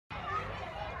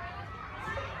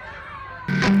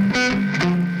All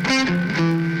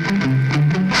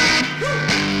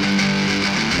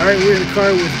right, we're in the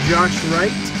car with Josh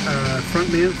Wright,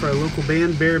 frontman for our local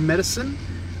band, Bear Medicine.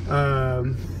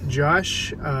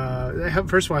 Josh,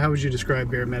 first of all, how would you describe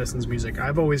Bear Medicine's music?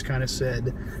 I've always kind of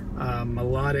said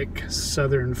melodic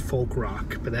southern folk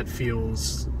rock, but that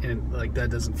feels like that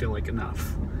doesn't feel like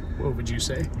enough. What would you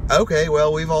say? Okay,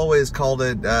 well, we've always called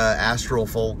it astral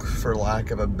folk, for lack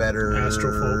of a better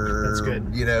astral folk. That's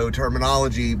good.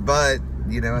 Terminology. But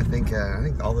I think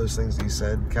all those things you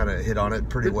said kind of hit on it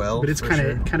pretty well. But it's kind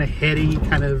of heady,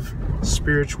 kind of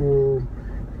spiritual.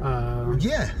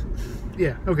 Yeah.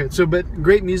 Yeah. Okay. So, but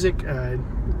great music,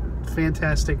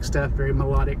 fantastic stuff, very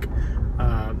melodic.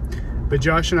 But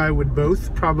Josh and I would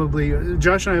both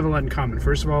Josh and I have a lot in common.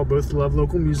 First of all, both love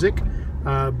local music.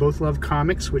 Both love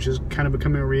comics, which is kind of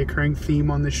becoming a reoccurring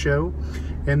theme on the show.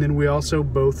 And then we also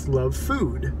both love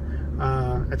food.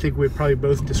 I think we'd probably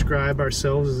both describe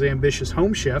ourselves as ambitious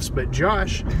home chefs, but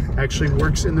Josh actually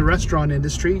works in the restaurant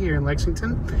industry here in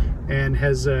Lexington and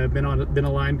has been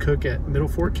a line cook at Middle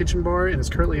Fork Kitchen Bar and is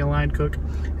currently a line cook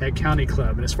at County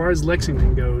Club. And as far as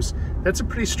Lexington goes, that's a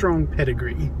pretty strong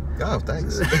pedigree. Oh,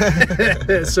 thanks.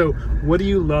 So what do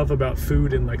you love about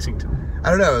food in Lexington? I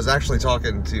don't know. I was actually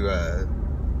talking to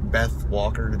Beth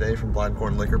Walker today from Blind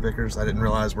Corn Liquor Pickers. I didn't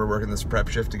realize we're working this prep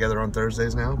shift together on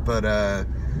Thursdays now, but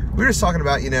we were just talking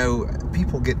about,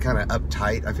 people get kind of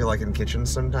uptight, I feel like, in kitchens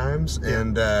sometimes,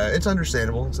 and it's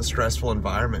understandable. It's a stressful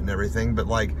environment and everything, but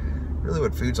really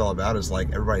what food's all about is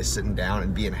everybody sitting down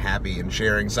and being happy and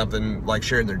sharing something,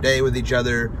 sharing their day with each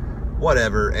other,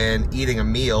 whatever, and eating a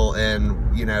meal, and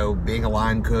being a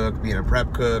line cook, being a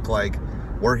prep cook,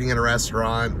 working in a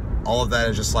restaurant. All of that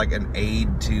is just an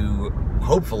aid to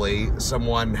hopefully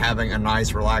someone having a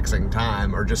nice relaxing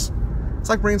time, or just it's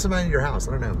like bringing somebody to your house.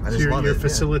 I don't know. I just love it. You're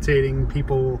facilitating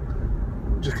people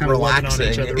just kind of relaxing loving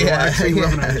on each other. Relaxing,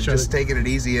 loving on each just other. taking it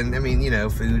easy. And I mean,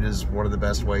 food is one of the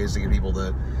best ways to get people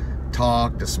to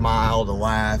talk, to smile, to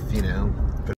laugh,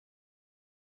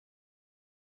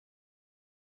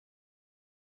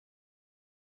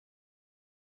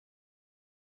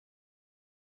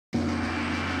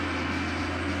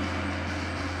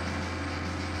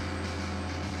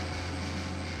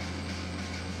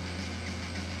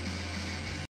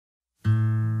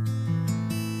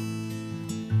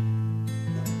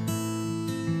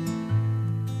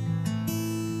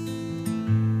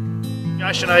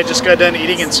 Josh and I just got done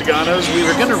eating in Sugano's. We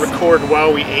were going to record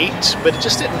while we ate, but it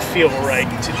just didn't feel right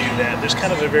to do that. There's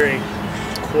kind of a very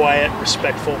quiet,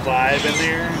 respectful vibe in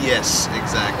there. Yes,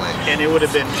 exactly. And it would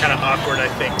have been kind of awkward,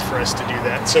 I think, for us to do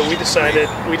that. So we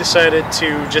decided to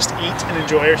just eat and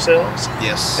enjoy ourselves.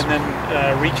 Yes. And then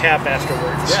recap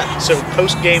afterwards. Yeah. So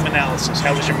post-game analysis.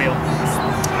 How was your meal?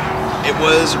 It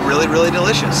was really, really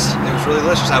delicious. It was really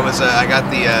delicious. I got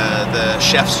the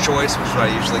chef's choice, which is what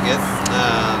I usually get.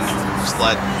 Just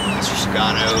let Mr.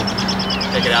 Sugano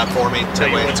pick it out for me. Tell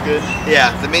you what's good?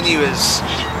 Yeah, the menu is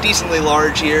decently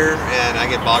large here, and I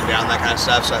get bogged down in that kind of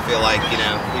stuff, so I feel like, he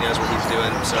knows what he's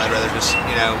doing, so I'd rather just,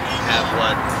 have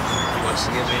what he wants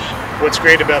to give me. What's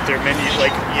great about their menu,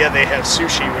 they have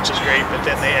sushi, which is great, but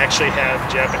then they actually have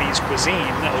Japanese cuisine,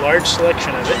 a large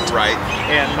selection of it. Right.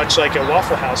 And much like a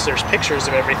Waffle House, there's pictures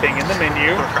of everything in the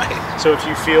menu. Right. So if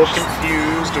you feel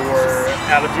confused or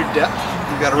out of your depth,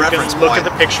 you've got a reference point. Look at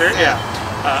the picture. Yeah.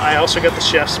 I also got the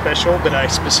chef special, but I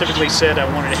specifically said I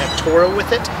wanted to have toro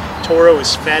with it. Toro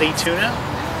is fatty tuna,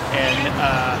 and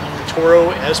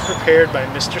toro, as prepared by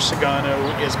Mr. Sugano,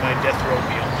 is my death row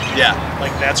meal. Yeah.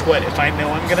 That's what, if I know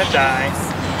I'm gonna die,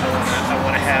 I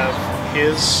want to have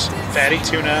his fatty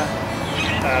tuna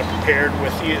prepared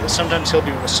with, sometimes he'll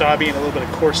do wasabi and a little bit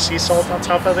of coarse sea salt on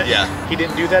top of it. Yeah. He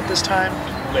didn't do that this time,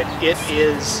 but it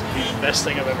is the best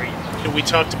thing I've ever eaten. And we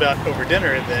talked about over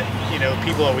dinner that,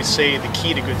 people always say the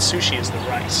key to good sushi is the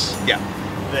rice. Yeah.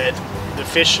 That the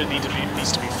fish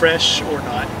needs to be fresh or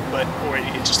not, or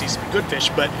it just needs to be good fish,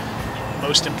 but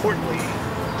most importantly,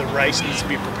 the rice needs to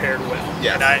be prepared well.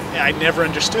 Yeah. And I never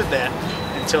understood that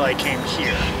until I came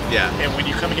here. Yeah. And when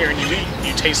you come here and you eat,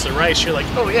 you taste the rice, you're like,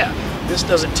 oh yeah, this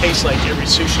doesn't taste like every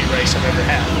sushi rice I've ever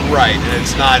had. Right, and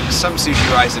it's not, some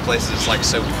sushi rice in places it's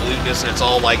so glutinous and it's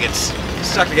all it's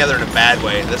stuck together in a bad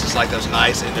way. This is those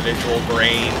nice individual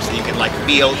grains that you can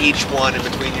feel each one in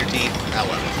between your teeth. I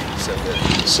love it. So good.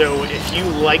 So if you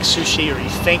like sushi or you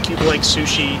think you like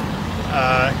sushi,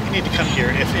 you need to come here.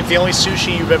 If the only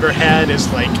sushi you've ever had is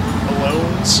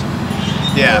Malone's,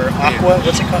 yeah, or Aqua,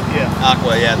 what's it called? Yeah,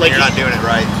 Aqua. Yeah, you're not doing it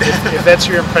right. if that's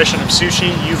your impression of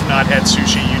sushi, you've not had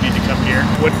sushi. You need to come here.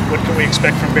 What can we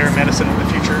expect from Bear Medicine in the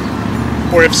future?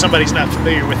 or if somebody's not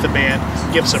familiar with the band,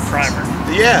 give us a primer.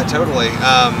 Yeah, totally.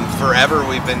 Forever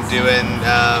we've been doing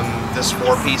this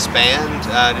 4-piece band,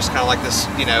 just kind of like this,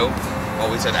 well,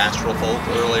 we said astral folk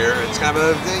earlier. It's kind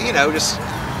of a, just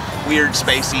weird,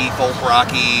 spacey, folk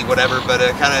rocky, whatever, but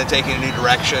kind of taking a new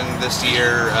direction this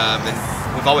year. And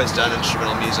we've always done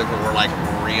instrumental music, but we're like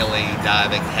really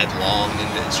diving headlong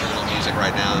into instrumental music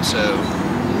right now. So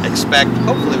expect,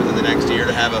 hopefully within the next year,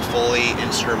 to have a fully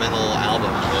instrumental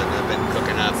album that I've been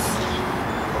cooking up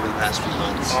over the past few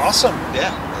months. Awesome.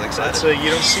 Yeah, really excited. That's, you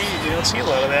don't see a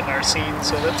lot of that in our scene,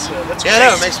 so that's yeah, great.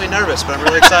 no, it makes me nervous, but I'm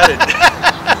really excited.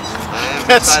 I am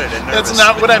excited and nervous. That's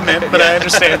not what I meant, but I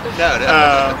understand. No.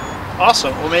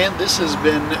 Awesome. Well, man, this has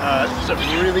been this is a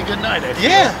really good night. I feel.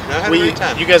 Yeah, no, I had a great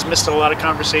time. You guys missed a lot of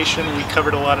conversation. We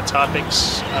covered a lot of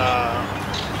topics: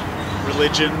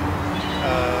 religion,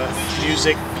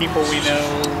 music, people we know.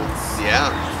 Yeah,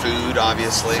 food,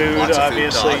 obviously. Food,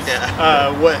 obviously. Food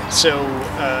talk,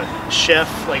 yeah.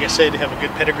 Chef, like I said, have a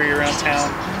good pedigree around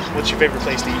town. What's your favorite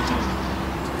place to eat?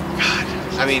 God,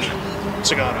 I mean,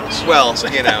 Sugano's. well,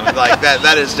 like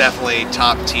that is definitely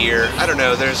top tier. I don't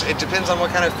know, it depends on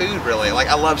what kind of food, really. Like,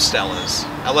 I love Stella's.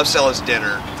 I love Stella's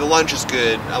dinner. The lunch is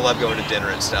good. I love going to dinner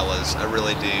at Stella's. I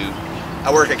really do.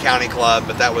 I work at County Club,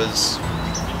 but that was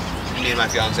me and my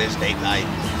fiance's date night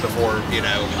before,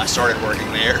 I started working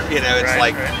there. It's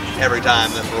right. Every time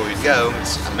that's where we'd go.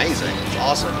 It's amazing. It's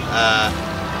awesome.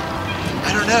 I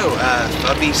don't know.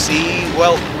 BC,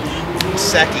 well,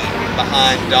 Seki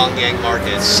behind Dongyang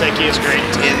Market. Seki is great.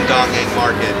 In Dongyang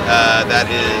Market. That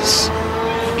is,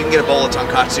 you can get a bowl of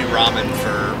tonkatsu ramen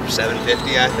for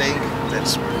 $7.50, I think.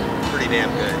 That's pretty damn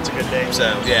good. It's a good day.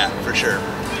 So, yeah, for sure.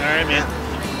 All right, man.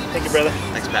 Thank you, brother.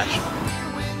 Thanks, Patch.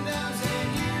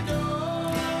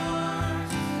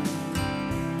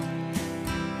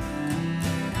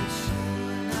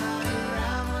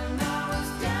 Around when I was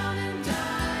down and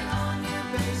dying on your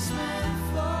basement.